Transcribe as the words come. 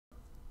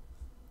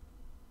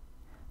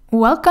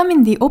Welcome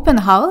in the open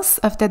house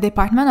of the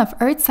Department of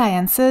Earth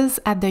Sciences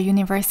at the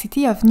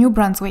University of New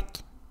Brunswick.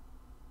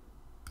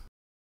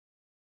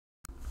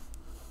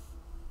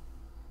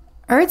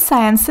 Earth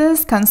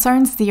Sciences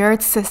concerns the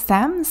Earth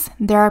systems,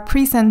 their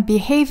present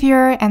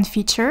behavior and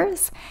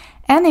features,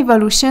 and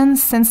evolution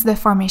since the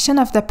formation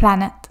of the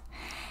planet.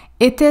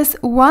 It is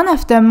one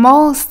of the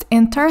most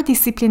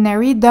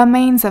interdisciplinary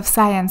domains of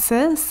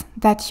sciences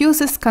that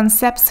uses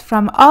concepts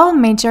from all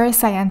major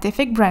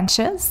scientific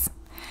branches.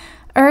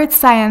 Earth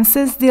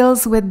Sciences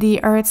deals with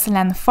the Earth's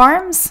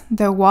landforms,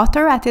 the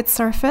water at its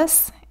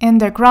surface, in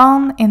the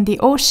ground, in the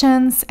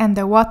oceans, and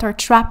the water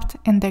trapped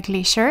in the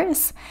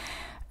glaciers.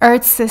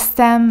 Earth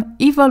system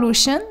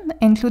evolution,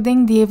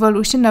 including the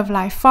evolution of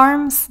life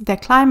forms, the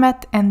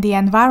climate, and the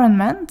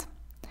environment.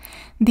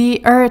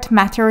 The Earth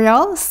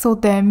materials, so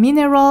the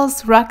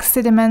minerals, rocks,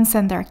 sediments,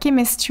 and their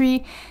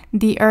chemistry.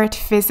 The Earth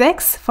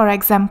physics, for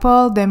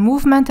example, the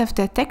movement of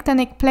the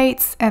tectonic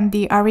plates and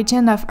the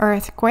origin of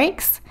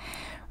earthquakes.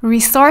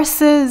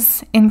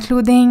 Resources,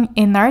 including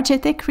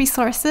energetic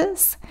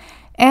resources,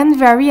 and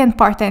very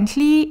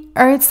importantly,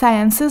 Earth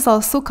Sciences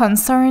also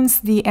concerns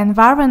the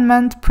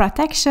environment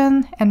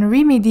protection and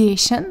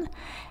remediation,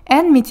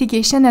 and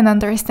mitigation and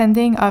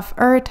understanding of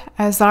Earth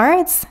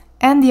hazards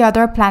and the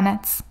other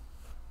planets.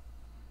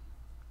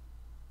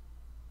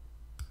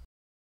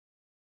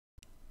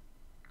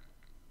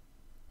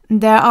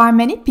 There are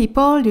many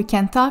people you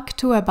can talk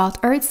to about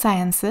Earth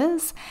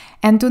Sciences,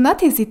 and do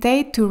not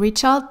hesitate to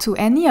reach out to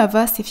any of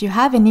us if you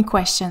have any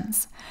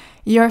questions.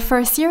 Your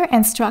first-year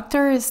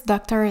instructors,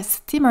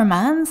 Drs.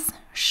 Timmermans,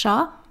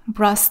 Shaw,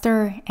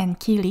 Broster, and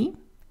Keeley.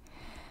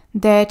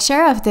 The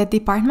chair of the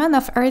Department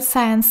of Earth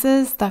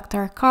Sciences,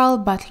 Dr. Carl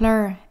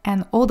Butler,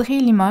 and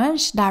Audrey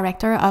Limoges,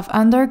 Director of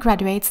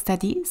Undergraduate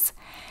Studies.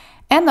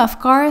 And of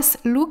course,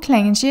 Luke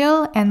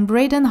Langille and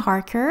Braden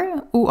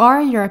Harker, who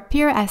are your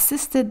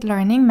peer-assisted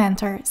learning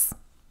mentors.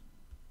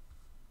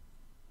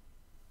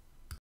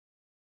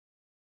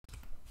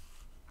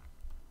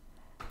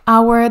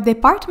 Our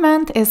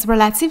department is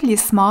relatively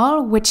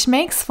small, which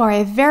makes for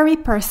a very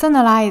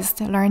personalized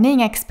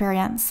learning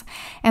experience,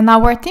 and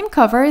our team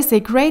covers a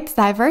great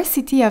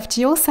diversity of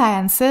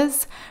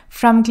geosciences,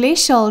 from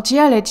glacial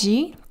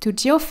geology to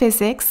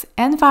geophysics,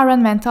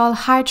 environmental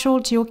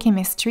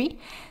hydrogeochemistry,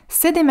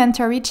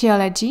 sedimentary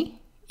geology,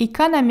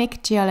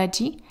 economic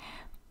geology,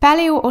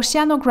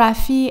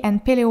 paleoceanography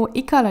and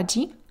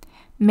paleoecology,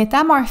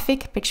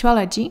 metamorphic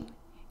petrology,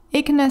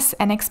 igneous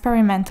and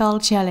experimental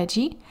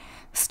geology,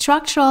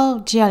 structural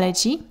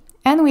geology,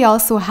 and we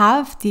also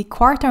have the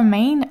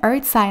Quartermain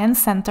Earth Science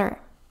Center.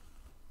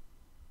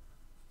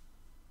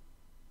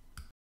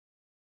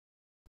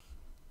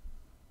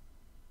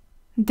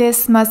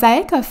 This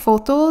mosaic of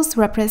photos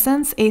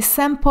represents a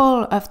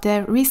sample of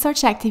the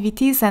research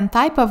activities and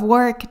type of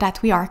work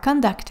that we are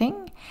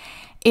conducting.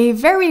 A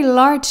very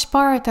large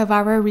part of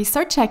our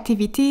research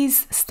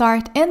activities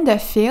start in the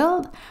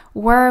field,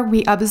 where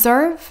we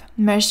observe,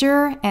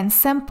 measure, and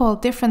sample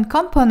different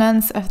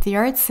components of the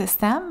Earth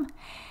system.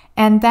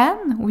 And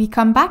then we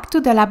come back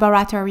to the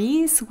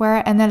laboratories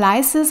where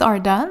analyses are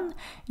done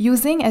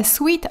using a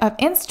suite of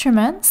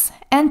instruments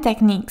and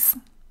techniques.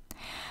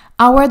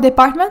 Our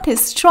department is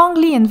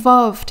strongly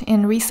involved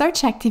in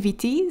research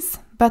activities,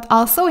 but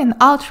also in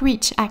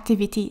outreach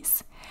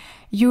activities.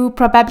 You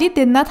probably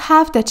did not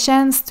have the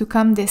chance to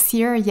come this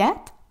year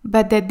yet,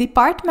 but the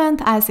department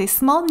has a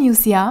small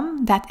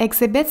museum that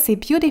exhibits a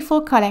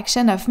beautiful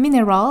collection of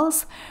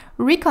minerals,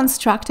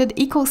 reconstructed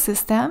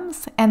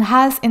ecosystems, and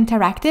has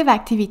interactive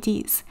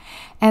activities.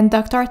 And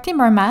Dr.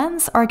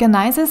 Timmermans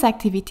organizes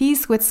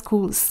activities with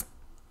schools.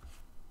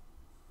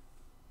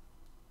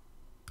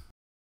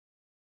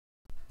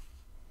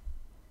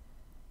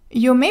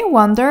 You may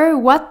wonder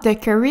what the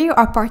career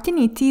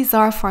opportunities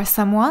are for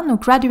someone who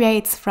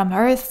graduates from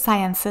Earth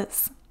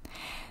Sciences.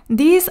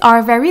 These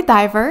are very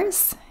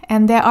diverse,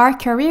 and there are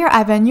career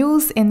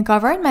avenues in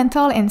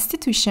governmental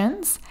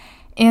institutions,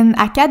 in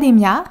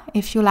academia,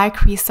 if you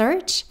like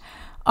research,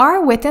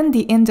 or within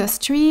the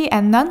industry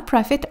and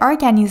non-profit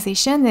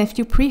organization if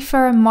you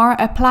prefer more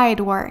applied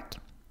work.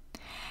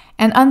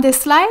 And on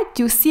this slide,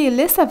 you see a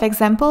list of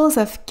examples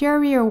of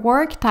career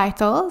work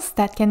titles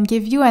that can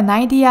give you an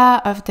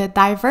idea of the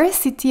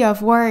diversity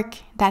of work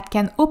that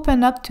can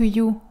open up to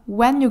you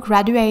when you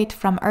graduate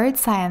from Earth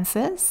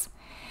Sciences.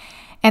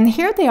 And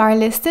here they are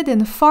listed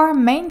in 4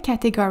 main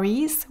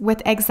categories,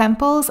 with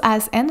examples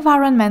as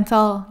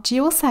environmental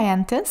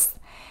geoscientist,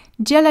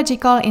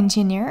 geological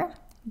engineer,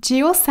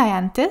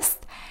 geoscientist,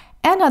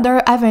 and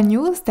other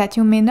avenues that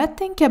you may not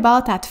think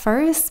about at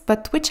first,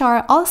 but which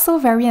are also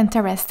very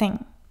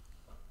interesting.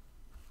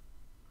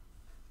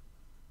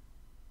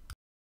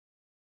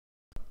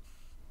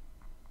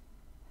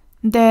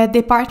 The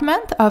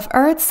Department of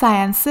Earth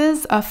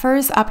Sciences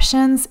offers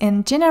options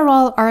in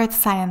general earth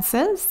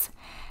sciences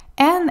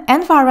and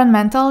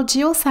environmental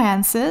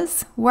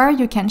geosciences, where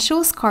you can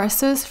choose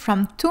courses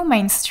from 2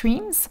 main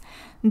streams.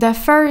 The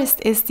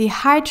first is the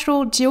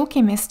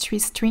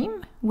hydrogeochemistry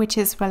stream, which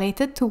is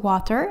related to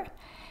water,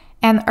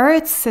 and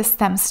Earth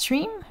system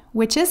stream,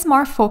 which is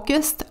more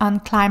focused on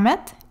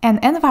climate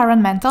and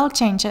environmental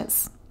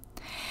changes.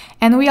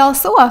 And we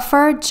also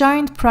offer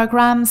joint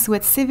programs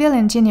with civil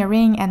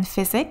engineering and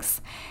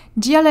physics.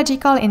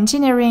 Geological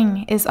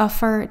engineering is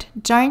offered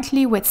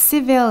jointly with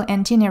civil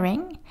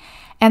engineering,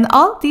 and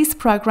all these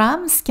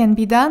programs can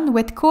be done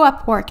with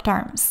co-op work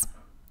terms.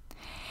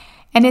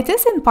 And it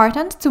is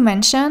important to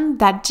mention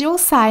that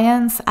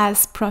geoscience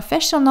has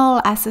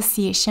professional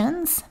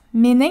associations,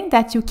 meaning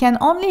that you can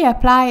only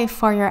apply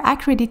for your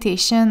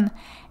accreditation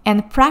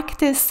and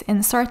practice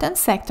in certain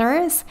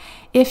sectors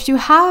if you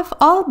have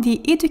all the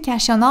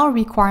educational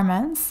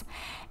requirements,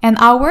 and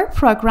our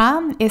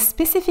program is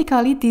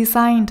specifically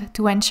designed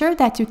to ensure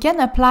that you can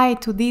apply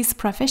to these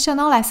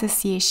professional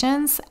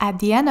associations at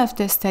the end of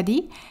the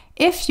study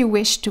if you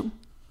wish to.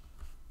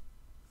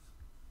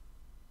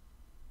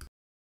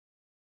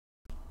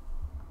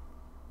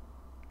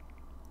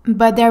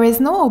 But there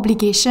is no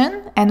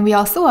obligation, and we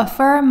also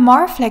offer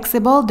more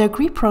flexible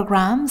degree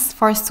programs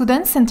for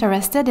students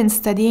interested in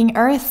studying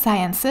earth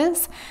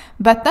sciences,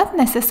 but not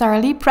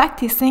necessarily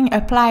practicing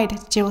applied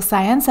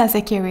geoscience as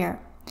a career.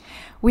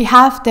 We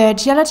have the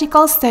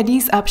geological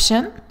studies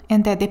option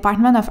in the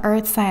Department of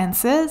Earth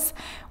Sciences.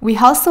 We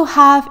also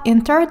have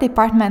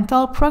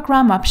interdepartmental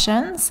program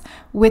options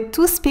with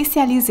 2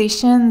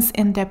 specializations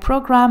in the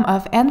program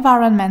of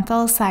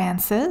environmental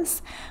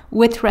sciences,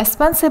 with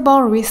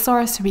responsible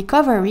resource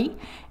recovery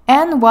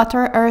and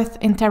water-earth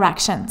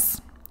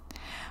interactions.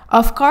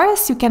 Of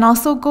course, you can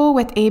also go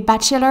with a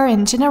Bachelor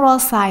in General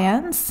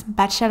Science,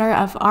 Bachelor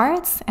of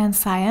Arts and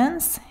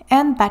Science,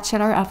 and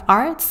Bachelor of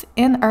Arts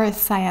in Earth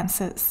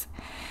Sciences.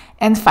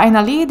 And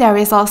finally, there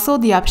is also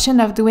the option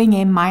of doing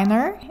a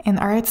minor in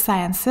Earth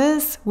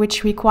Sciences,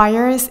 which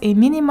requires a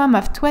minimum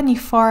of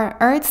 24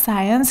 Earth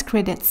Science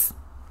credits.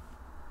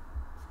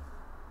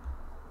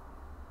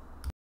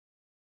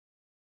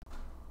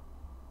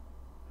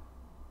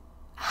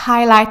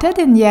 Highlighted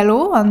in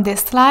yellow on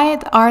this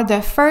slide are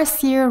the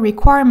first-year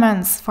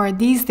requirements for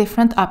these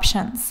different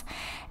options,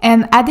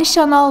 and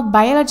additional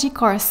biology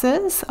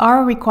courses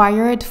are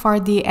required for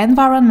the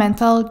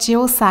environmental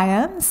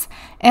geoscience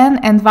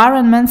and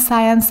environment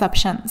science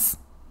options.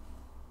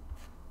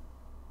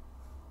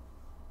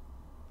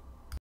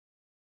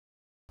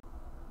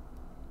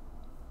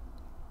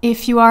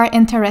 If you are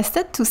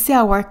interested to see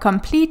our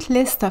complete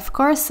list of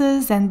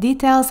courses and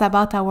details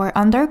about our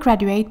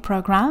undergraduate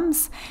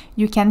programs,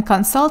 you can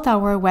consult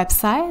our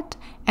website,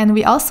 and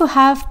we also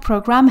have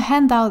program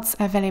handouts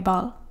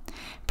available.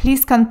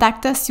 Please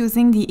contact us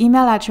using the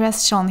email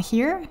address shown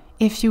here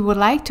if you would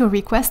like to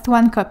request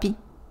one copy.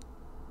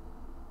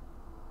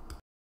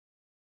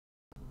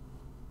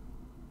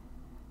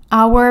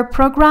 Our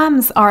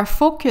programs are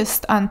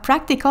focused on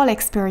practical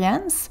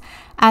experience.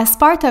 As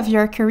part of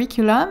your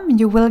curriculum,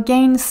 you will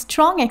gain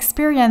strong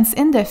experience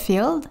in the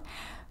field.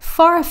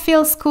 4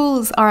 field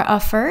schools are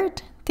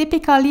offered,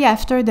 typically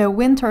after the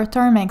winter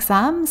term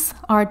exams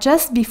or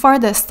just before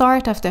the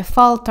start of the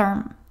fall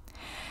term.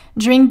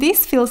 During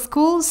these field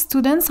schools,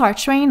 students are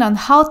trained on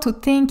how to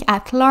think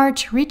at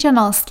large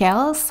regional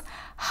scales,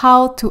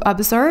 how to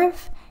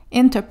observe,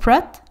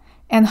 interpret,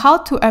 and how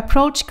to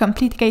approach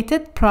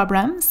complicated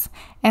problems,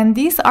 and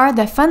these are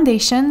the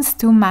foundations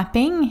to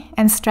mapping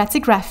and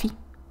stratigraphy.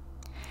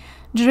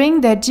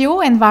 During the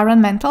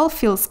Geo-Environmental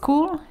Field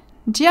School,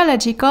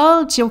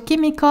 geological,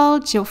 geochemical,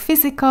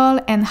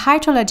 geophysical, and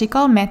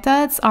hydrological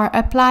methods are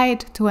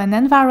applied to an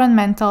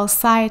environmental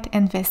site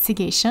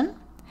investigation.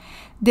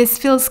 This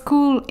field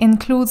school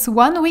includes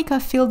 1 week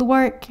of field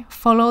work,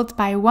 followed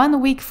by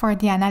 1 week for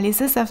the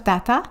analysis of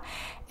data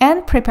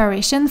and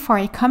preparation for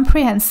a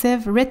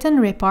comprehensive written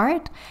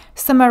report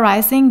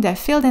summarizing the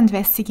field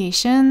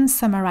investigation,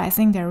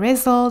 summarizing the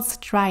results,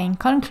 drawing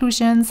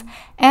conclusions,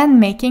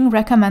 and making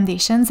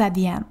recommendations at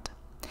the end.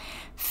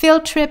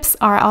 Field trips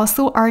are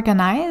also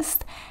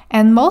organized,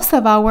 and most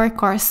of our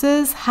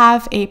courses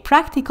have a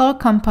practical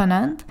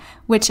component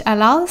which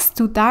allows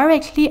to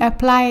directly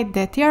apply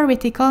the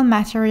theoretical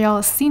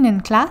material seen in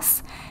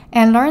class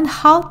and learn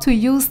how to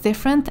use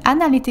different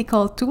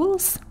analytical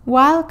tools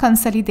while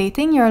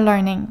consolidating your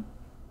learning.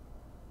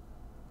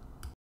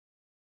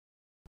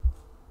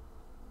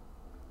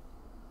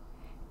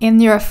 In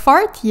your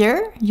 4th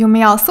year, you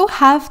may also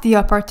have the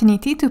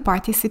opportunity to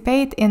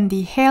participate in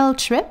the Hale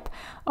Trip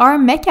or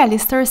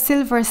McAllister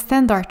Silver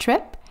Standard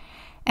Trip,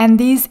 and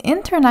these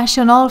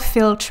international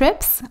field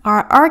trips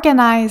are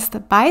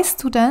organized by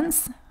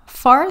students,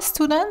 for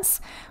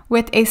students,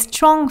 with a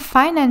strong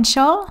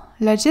financial,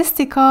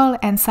 logistical,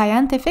 and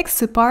scientific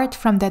support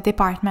from the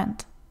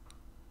department.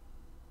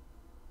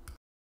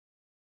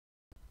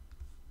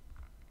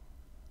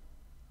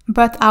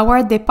 But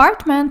our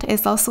department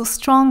is also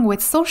strong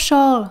with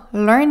social,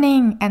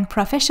 learning, and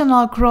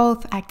professional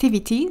growth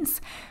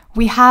activities.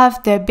 We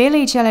have the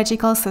Bailey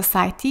Geological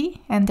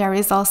Society, and there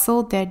is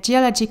also the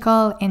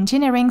Geological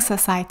Engineering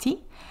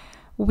Society.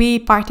 We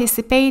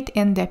participate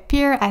in the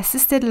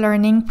peer-assisted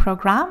learning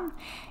program,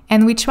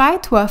 and we try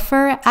to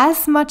offer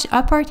as much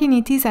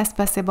opportunities as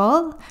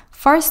possible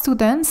for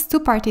students to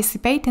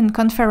participate in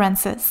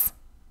conferences.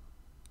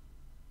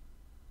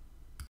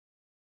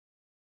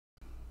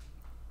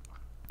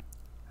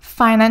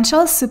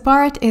 Financial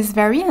support is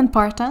very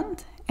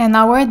important, and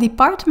our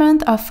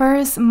department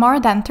offers more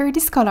than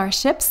 30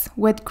 scholarships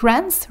with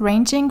grants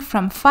ranging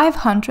from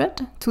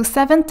 $500 to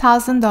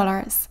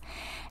 $7,000.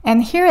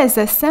 And here is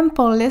a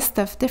simple list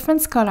of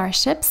different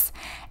scholarships,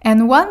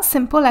 and one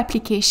simple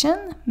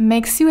application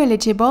makes you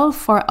eligible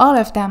for all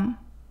of them.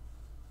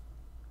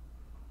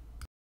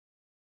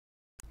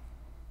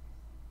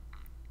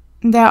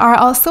 There are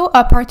also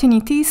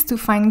opportunities to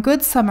find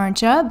good summer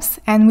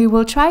jobs, and we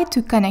will try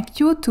to connect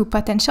you to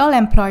potential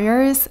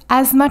employers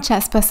as much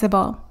as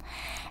possible.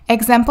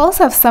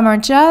 Examples of summer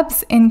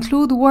jobs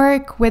include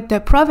work with the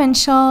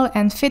provincial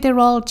and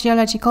federal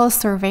geological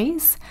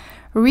surveys,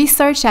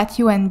 research at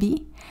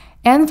UNB,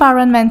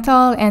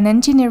 environmental and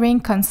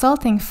engineering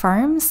consulting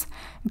firms,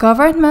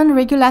 government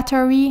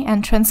regulatory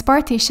and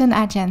transportation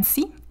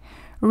agency,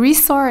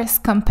 resource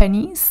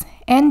companies,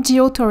 and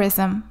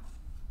geotourism.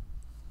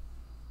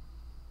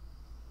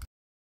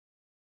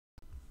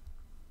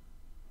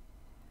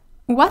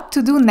 What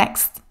to do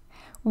next?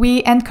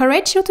 We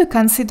encourage you to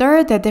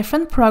consider the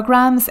different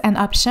programs and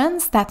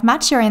options that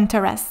match your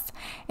interests.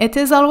 It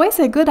is always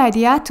a good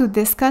idea to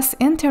discuss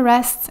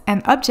interests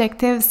and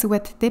objectives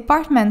with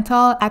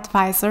departmental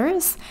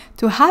advisors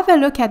to have a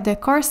look at the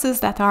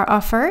courses that are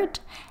offered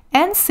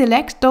and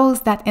select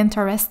those that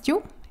interest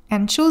you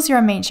and choose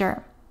your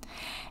major.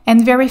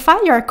 And verify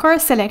your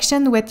course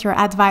selection with your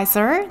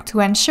advisor to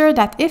ensure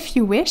that if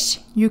you wish,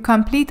 you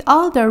complete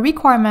all the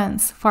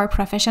requirements for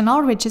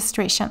professional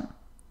registration.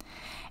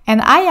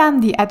 And I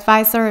am the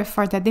advisor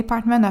for the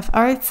Department of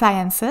Earth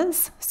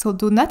Sciences, so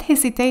do not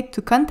hesitate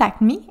to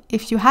contact me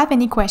if you have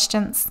any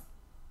questions.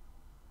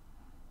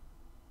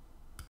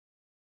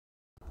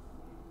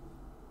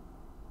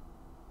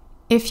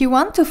 If you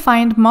want to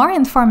find more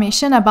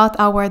information about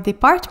our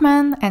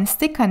department and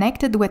stay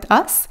connected with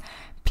us,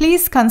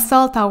 please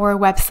consult our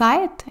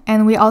website,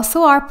 and we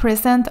also are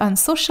present on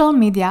social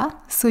media,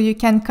 so you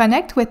can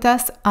connect with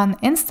us on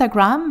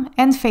Instagram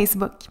and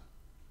Facebook.